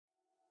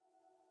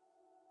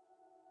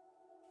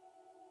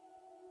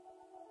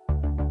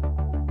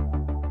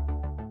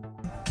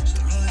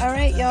All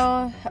right,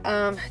 y'all.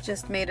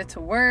 Just made it to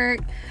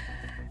work.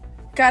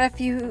 Got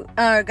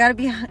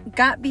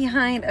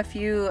behind a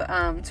few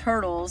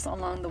turtles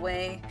along the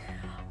way.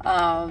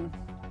 But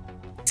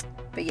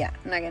yeah,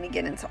 I'm not gonna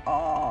get into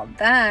all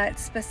that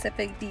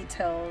specific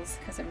details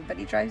because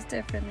everybody drives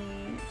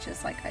differently,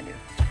 just like I do.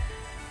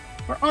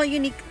 We're all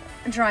unique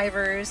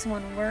drivers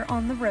when we're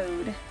on the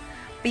road.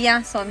 But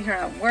yeah, so I'm here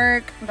at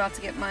work. I'm about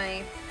to get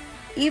my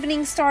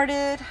evening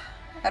started.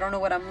 I don't know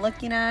what I'm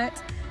looking at.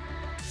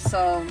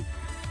 So,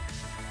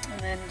 and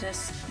then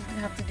just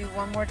have to do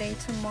one more day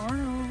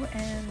tomorrow,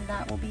 and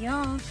that will be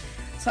all.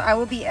 So I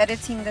will be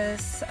editing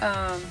this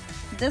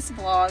this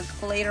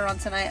vlog later on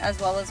tonight, as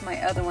well as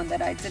my other one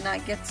that I did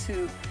not get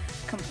to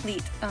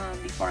complete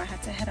before I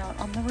had to head out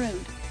on the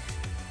road,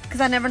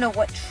 because I never know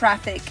what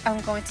traffic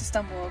I'm going to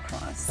stumble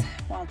across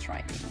while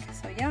driving.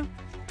 So yeah.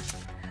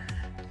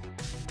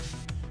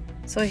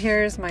 So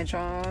here's my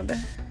job,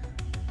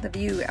 the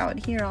view out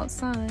here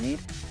outside.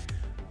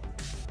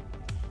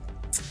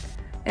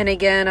 And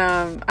again,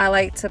 I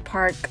like to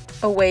park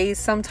away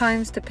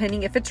sometimes,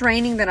 depending. If it's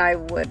raining, then I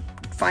would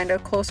find a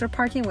closer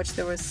parking, which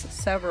there was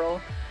several,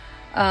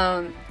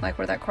 like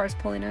where that car is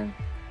pulling in.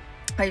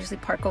 I usually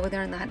park over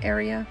there in that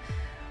area,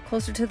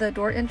 closer to the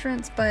door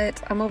entrance.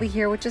 But I'm over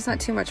here, which is not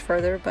too much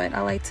further, but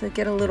I like to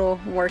get a little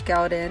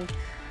workout in,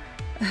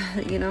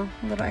 you know,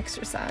 a little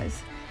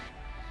exercise.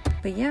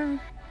 But yeah.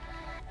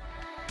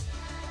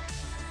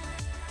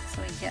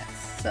 So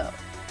yes, so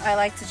I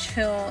like to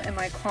chill in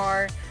my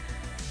car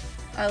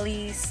at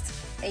least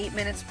 8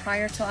 minutes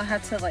prior till I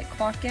had to like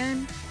clock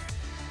in.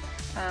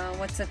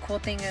 What's the cool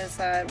thing is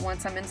that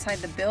once I'm inside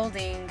the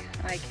building,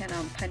 I can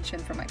punch in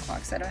for my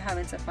clock, so I don't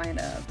having to find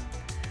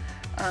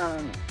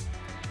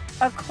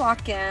a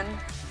clock in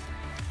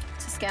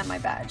to scan my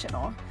badge and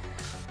all.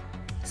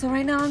 So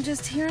right now I'm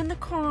just here in the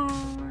car,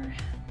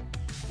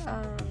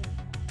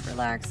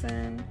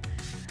 relaxing,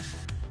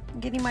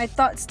 getting my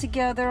thoughts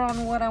together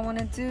on what I want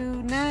to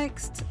do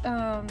next.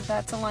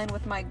 That's aligned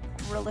with my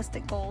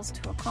realistic goals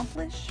to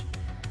accomplish.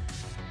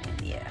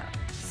 And yeah,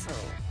 so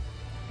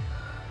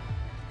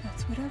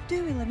that's what I'm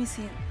doing. Let me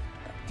see it.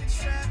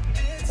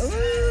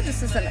 Ooh,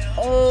 this is an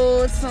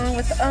old song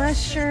with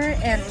Usher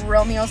and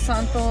Romeo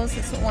Santos.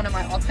 It's one of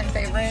my all-time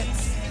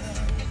favorites.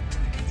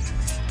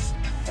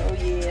 Oh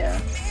yeah.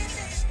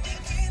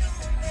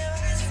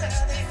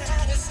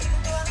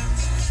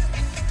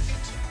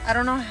 I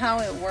don't know how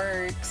it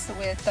works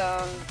with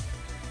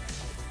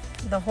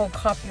the whole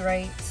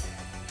copyright.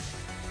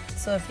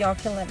 So if y'all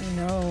can let me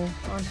know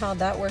on how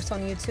that works on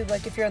YouTube.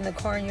 Like if you're in the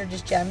car and you're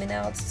just jamming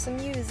out to some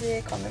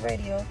music on the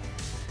radio.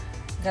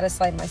 Gotta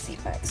slide my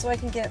seat back so I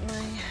can get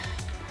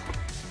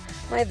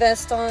my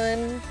vest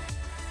on.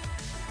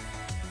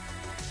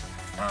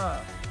 I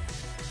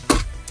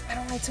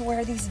don't like to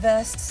wear these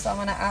vests, so I'm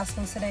gonna ask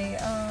them today,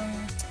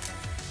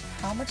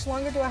 how much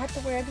longer do I have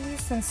to wear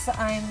these, since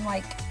I'm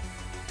like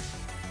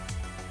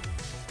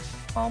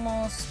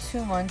almost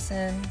 2 months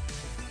in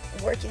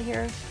working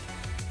here.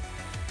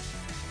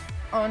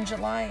 On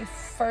July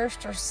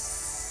 1st or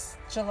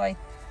July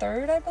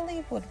 3rd, I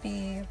believe, would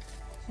be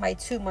my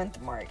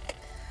 2-month mark.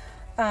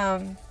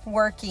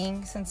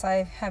 Working, since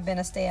I have been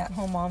a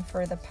stay-at-home mom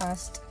for the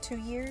past 2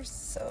 years.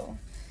 So,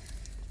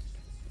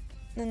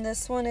 and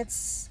this one,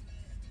 it's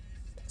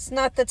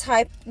not the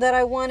type that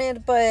I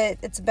wanted, but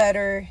it's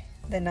better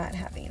than not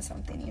having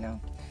something, you know.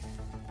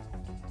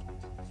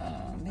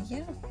 But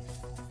yeah.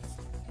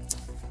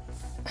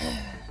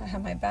 I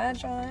have my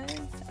badge on.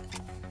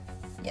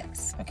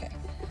 Yes, okay.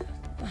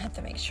 I have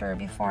to make sure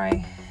before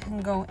I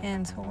go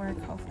into work.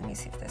 Hopefully, let me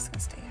see if this can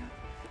stay out.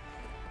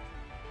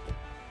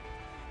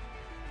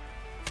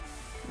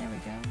 There we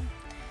go.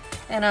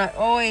 And I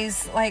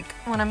always, like,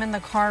 when I'm in the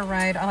car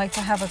ride, I like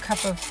to have a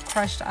cup of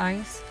crushed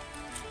ice.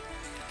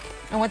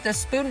 And with this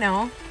spoon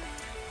now,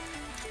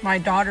 my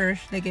daughters,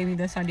 they gave me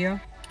this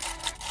idea.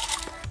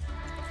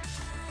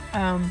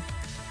 To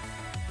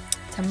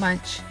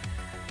munch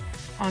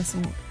on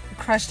some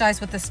crushed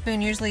ice with a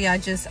spoon. Usually I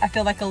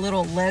feel like a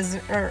little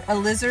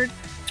lizard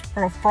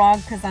or a frog,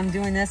 because I'm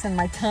doing this and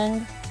my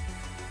tongue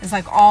is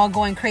like all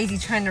going crazy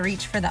trying to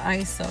reach for the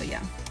ice. So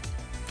yeah.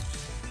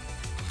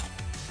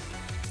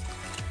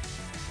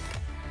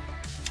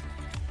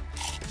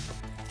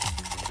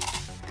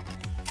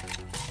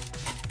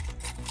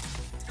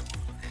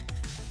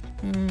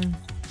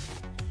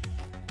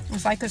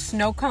 It's like a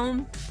snow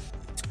cone,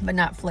 but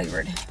not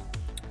flavored.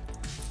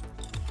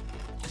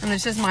 And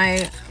it's just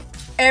my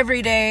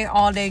everyday,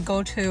 all day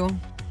go-to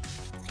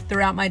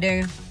throughout my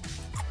day,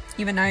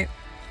 even night.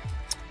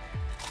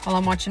 While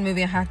I'm watching a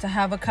movie, I have to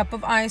have a cup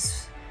of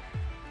ice.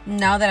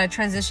 Now that I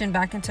transitioned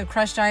back into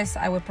crushed ice,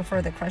 I would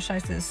prefer the crushed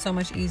ice. It's so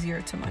much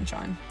easier to munch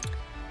on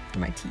for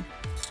my teeth.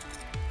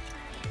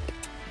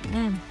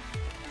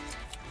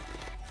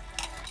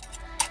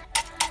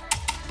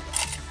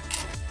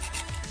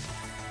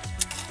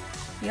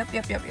 Yep.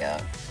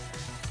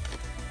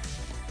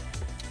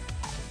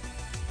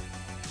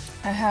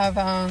 I have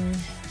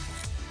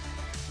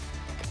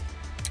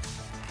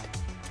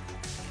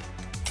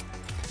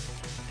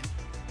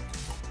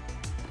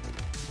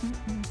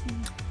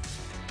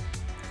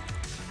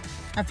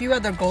a few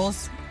other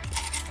goals,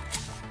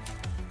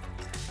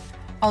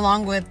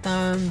 along with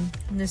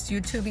this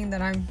YouTubing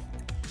that I'm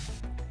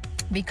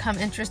become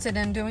interested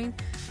in doing,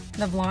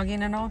 the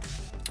vlogging and all.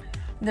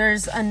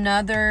 There's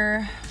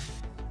another,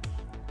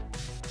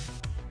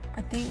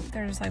 I think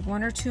there's like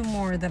 1 or 2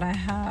 more that I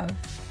have,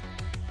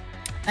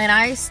 and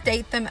I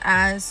state them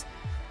as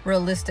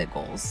realistic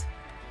goals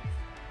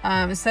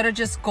instead of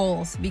just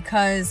goals,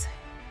 because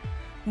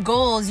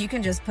goals, you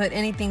can just put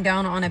anything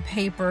down on a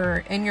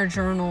paper in your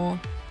journal,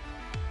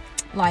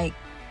 like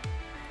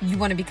you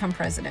want to become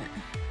president.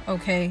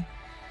 Okay,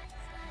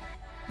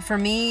 for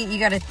me, you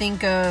got to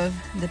think of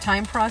the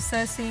time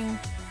processing.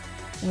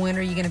 When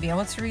are you going to be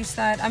able to reach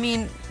that? I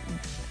mean,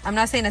 I'm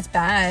not saying it's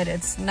bad.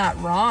 It's not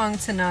wrong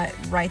to not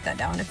write that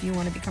down if you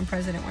want to become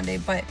president one day.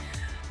 But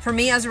for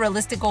me, as a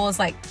realistic goal, is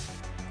like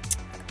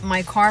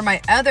my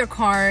other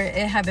car,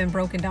 it had been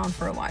broken down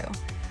for a while.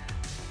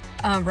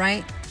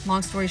 Right?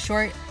 Long story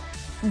short,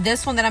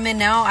 this one that I'm in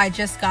now, I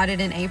just got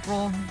it in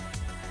April.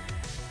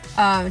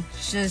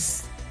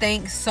 Just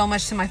thanks so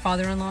much to my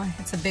father-in-law.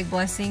 It's a big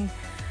blessing.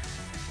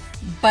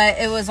 But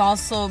it was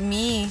also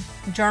me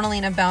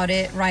journaling about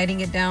it,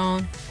 writing it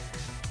down.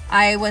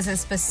 I wasn't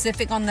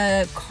specific on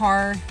the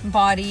car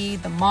body,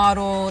 the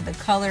model, the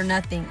color,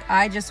 nothing.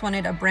 I just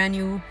wanted a brand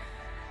new,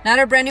 not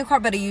a brand new car,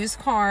 but a used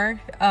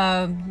car.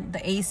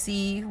 The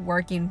AC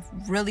working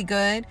really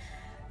good.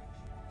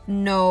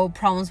 No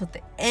problems with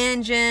the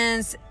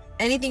engines,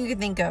 anything you could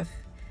think of.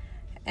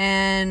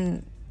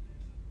 And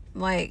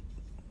like,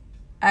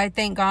 I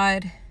thank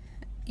God,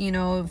 you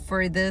know,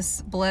 for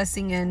this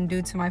blessing, and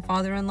due to my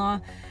father-in-law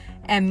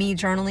and me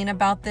journaling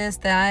about this,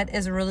 that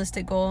is a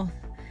realistic goal.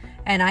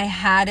 And I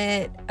had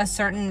it a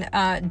certain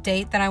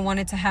date that I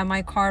wanted to have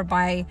my car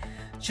by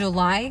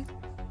July,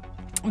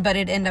 but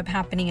it ended up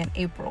happening in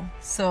April.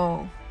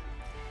 So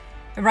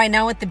right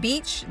now at the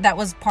beach, that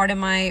was part of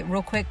my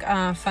real quick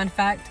fun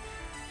fact.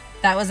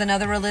 That was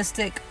another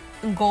realistic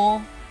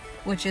goal,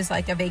 which is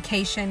like a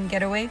vacation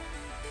getaway.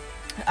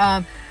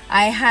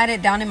 I had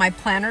it down in my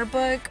planner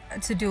book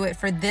to do it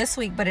for this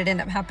week, but it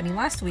ended up happening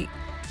last week.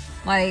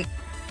 Like,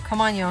 come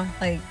on, y'all.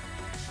 Like,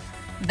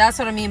 that's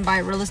what I mean by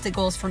realistic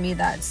goals for me.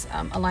 That's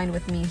aligned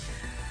with me.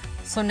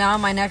 So now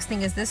my next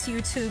thing is this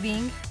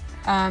YouTubing.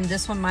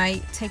 This one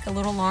might take a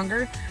little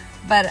longer,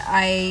 but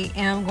I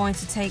am going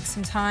to take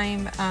some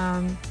time,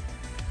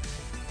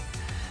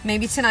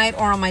 maybe tonight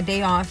or on my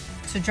day off,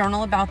 to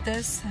journal about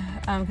this,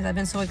 because I've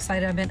been so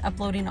excited. I've been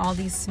uploading all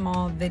these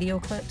small video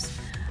clips.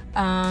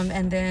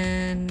 And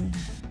then,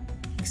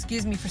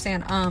 excuse me for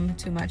saying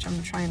too much.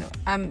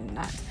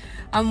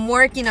 I'm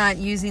working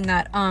on using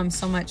that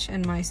so much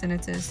in my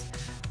sentences.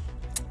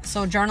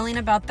 So journaling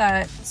about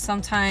that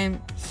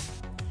sometime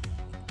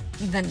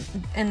then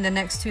in the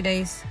next 2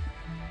 days.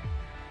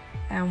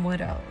 And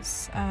what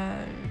else?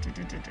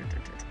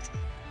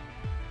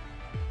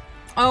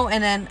 Oh,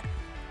 and then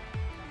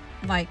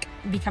like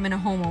becoming a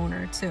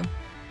homeowner too.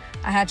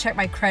 I had checked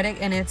my credit,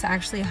 and it's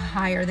actually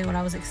higher than what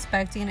I was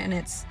expecting, and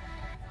it's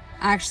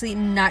actually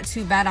not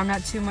too bad. I'm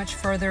not too much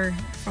further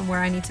from where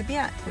I need to be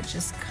at, which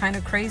is kind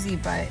of crazy,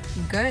 but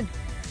good.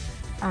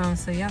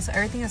 So yeah, so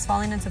everything is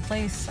falling into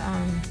place.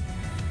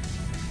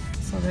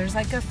 So there's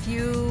like a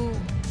few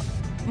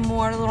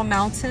more little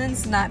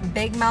mountains, not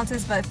big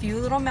mountains, but a few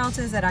little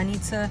mountains that I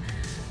need to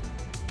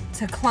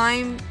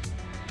climb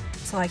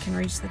so I can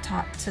reach the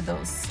top to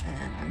those.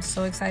 And I'm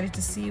so excited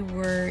to see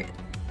where,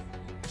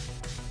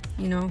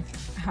 you know,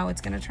 how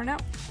it's gonna turn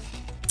out.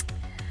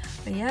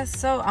 But yes,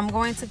 so I'm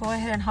going to go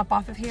ahead and hop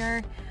off of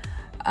here.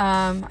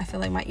 I feel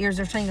like my ears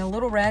are turning a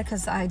little red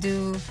because I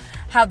do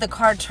have the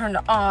car turned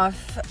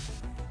off.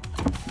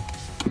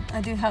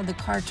 I do have the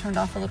car turned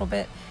off a little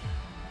bit.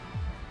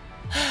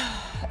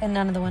 And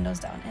none of the windows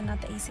down, and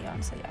not the AC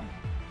on, so yeah.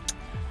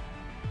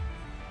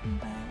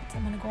 But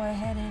I'm gonna go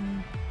ahead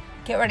and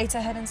get ready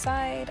to head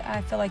inside. I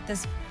feel like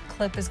this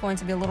clip is going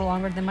to be a little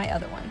longer than my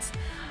other ones.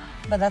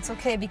 But that's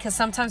okay, because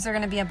sometimes they're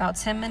gonna be about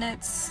 10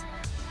 minutes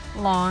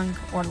long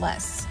or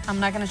less. I'm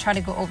not gonna try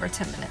to go over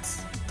 10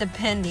 minutes,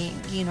 depending,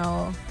 you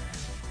know,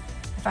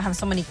 if I have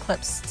so many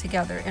clips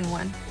together in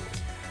one.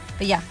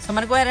 But yeah, so I'm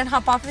gonna go ahead and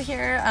hop off of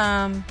here.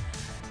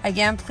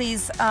 Again,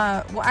 please,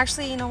 well,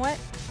 actually, you know what?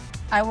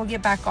 I will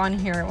get back on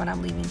here when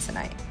I'm leaving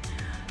tonight.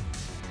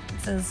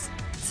 This is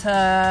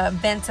to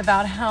vent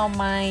about how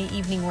my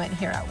evening went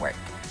here at work.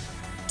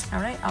 All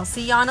right, I'll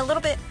see y'all in a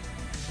little bit.